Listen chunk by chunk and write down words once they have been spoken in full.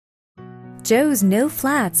Joe's No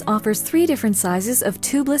Flats offers 3 different sizes of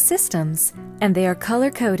tubeless systems, and they are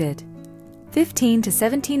color-coded. 15 to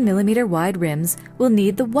 17 mm wide rims will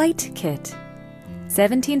need the white kit.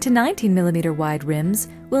 17 to 19 mm wide rims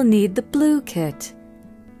will need the blue kit.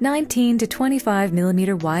 19 to 25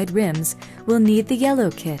 mm wide rims will need the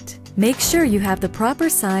yellow kit. Make sure you have the proper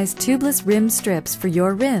size tubeless rim strips for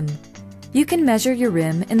your rim. You can measure your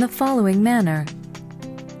rim in the following manner.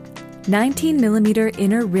 19 mm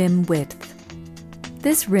inner rim width.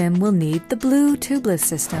 This rim will need the blue tubeless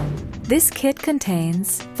system. This kit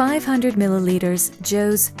contains 500 milliliters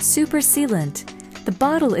Joe's Super Sealant. The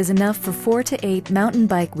bottle is enough for 4 to 8 mountain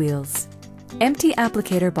bike wheels. Empty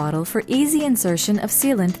applicator bottle for easy insertion of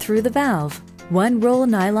sealant through the valve. 1 roll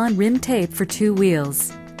nylon rim tape for 2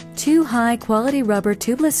 wheels. 2 high-quality rubber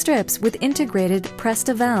tubeless strips with integrated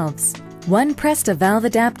Presta valves. 1 Presta valve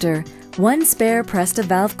adapter, 1 spare Presta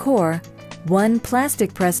valve core, 1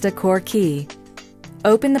 plastic Presta core key.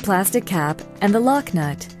 Open the plastic cap and the lock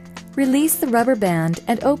nut. Release the rubber band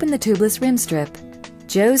and open the tubeless rim strip.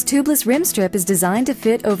 Joe's tubeless rim strip is designed to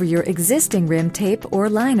fit over your existing rim tape or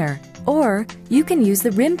liner, or you can use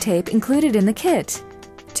the rim tape included in the kit.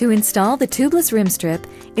 To install the tubeless rim strip,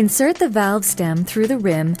 insert the valve stem through the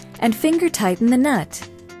rim and finger tighten the nut.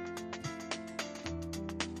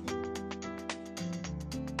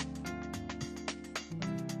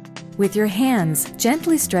 With your hands,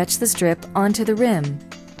 gently stretch the strip onto the rim.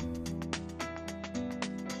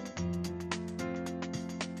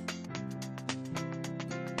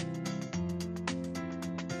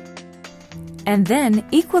 And then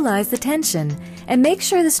equalize the tension and make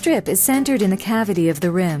sure the strip is centered in the cavity of the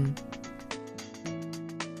rim.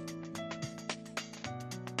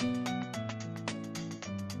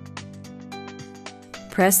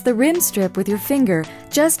 Press the rim strip with your finger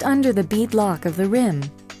just under the bead lock of the rim.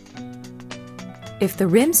 If the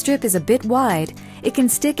rim strip is a bit wide, it can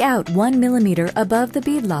stick out 1 millimeter above the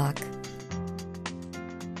bead lock.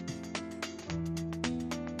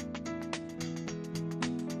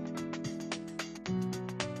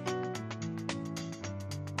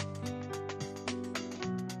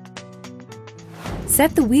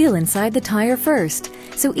 Set the wheel inside the tire first,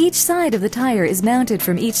 so each side of the tire is mounted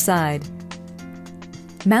from each side.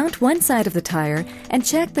 Mount one side of the tire and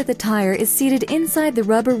check that the tire is seated inside the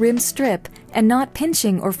rubber rim strip and not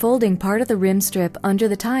pinching or folding part of the rim strip under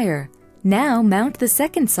the tire. Now mount the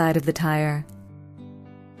second side of the tire.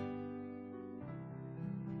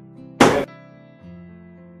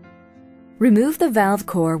 Remove the valve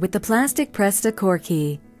core with the plastic Presta core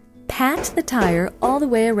key. Pat the tire all the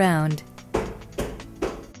way around.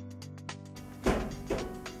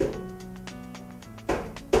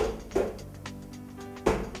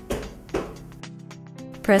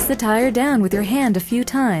 Press the tire down with your hand a few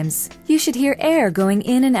times. You should hear air going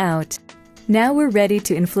in and out. Now we're ready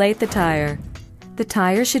to inflate the tire. The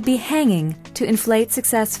tire should be hanging to inflate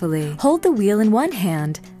successfully. Hold the wheel in one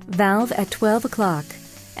hand, valve at 12 o'clock,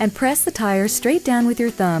 and press the tire straight down with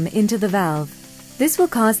your thumb into the valve. This will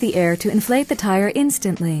cause the air to inflate the tire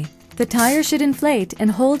instantly. The tire should inflate and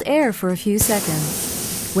hold air for a few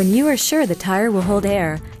seconds. When you are sure the tire will hold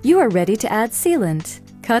air, you are ready to add sealant.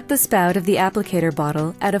 Cut the spout of the applicator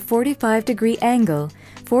bottle at a 45-degree angle,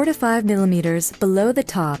 4 to 5 millimeters below the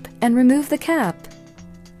top, and remove the cap.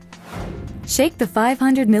 Shake the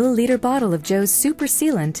 500 milliliter bottle of Joe's Super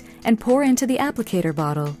Sealant and pour into the applicator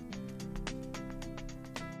bottle.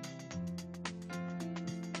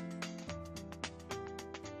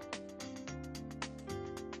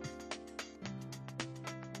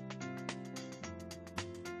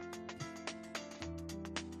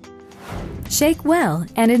 Shake well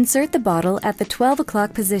and insert the bottle at the 12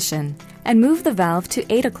 o'clock position and move the valve to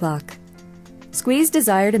 8 o'clock. Squeeze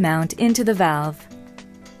desired amount into the valve.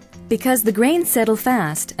 Because the grains settle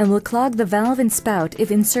fast and will clog the valve and spout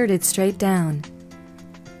if inserted straight down.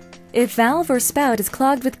 If valve or spout is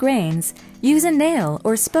clogged with grains, use a nail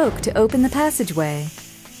or spoke to open the passageway.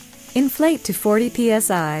 Inflate to 40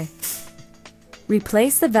 psi.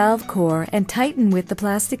 Replace the valve core and tighten with the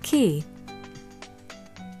plastic key.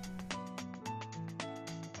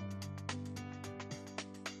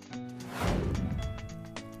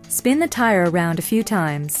 Spin the tire around a few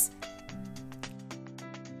times.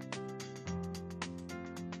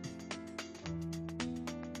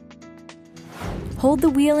 Hold the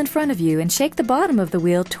wheel in front of you and shake the bottom of the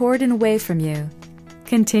wheel toward and away from you.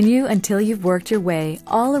 Continue until you've worked your way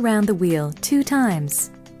all around the wheel 2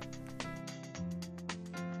 times.